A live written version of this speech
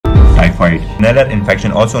typhoid. Another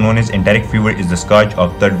infection, also known as enteric fever, is the scourge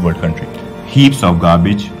of third world country. Heaps of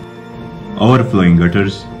garbage, overflowing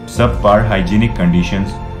gutters, subpar hygienic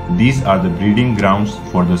conditions. These are the breeding grounds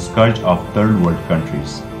for the scourge of third world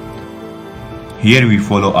countries. Here we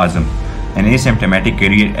follow Azam, an asymptomatic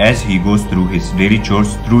carrier, as he goes through his daily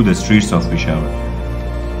chores through the streets of Peshawar.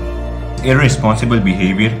 Irresponsible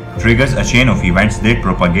behavior triggers a chain of events that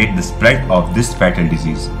propagate the spread of this fatal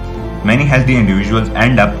disease. Many healthy individuals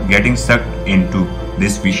end up getting sucked into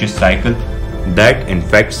this vicious cycle that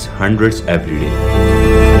infects hundreds every day.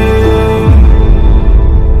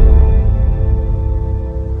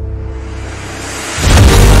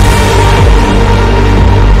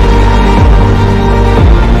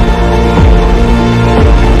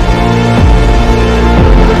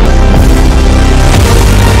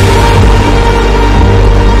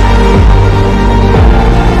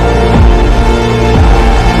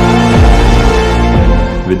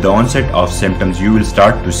 With the onset of symptoms, you will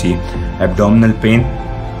start to see abdominal pain,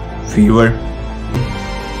 fever,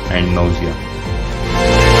 and nausea.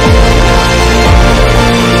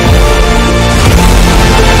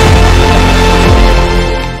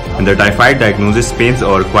 In the typhoid diagnosis spans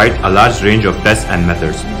over quite a large range of tests and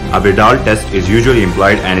methods. A Vidal test is usually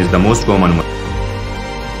employed and is the most common one.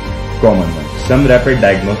 Some rapid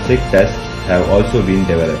diagnostic tests have also been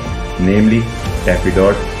developed, namely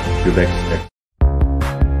TYPHOID fever.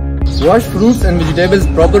 Wash fruits and vegetables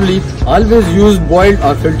properly. Always use boiled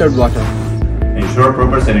or filtered water. Ensure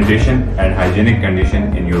proper sanitation and hygienic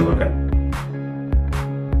condition in your locale.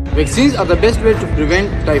 Vaccines are the best way to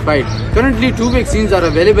prevent typhoid. Currently 2 vaccines are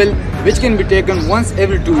available which can be taken once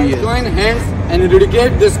every 2 years. Join hands and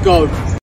eradicate this scourge.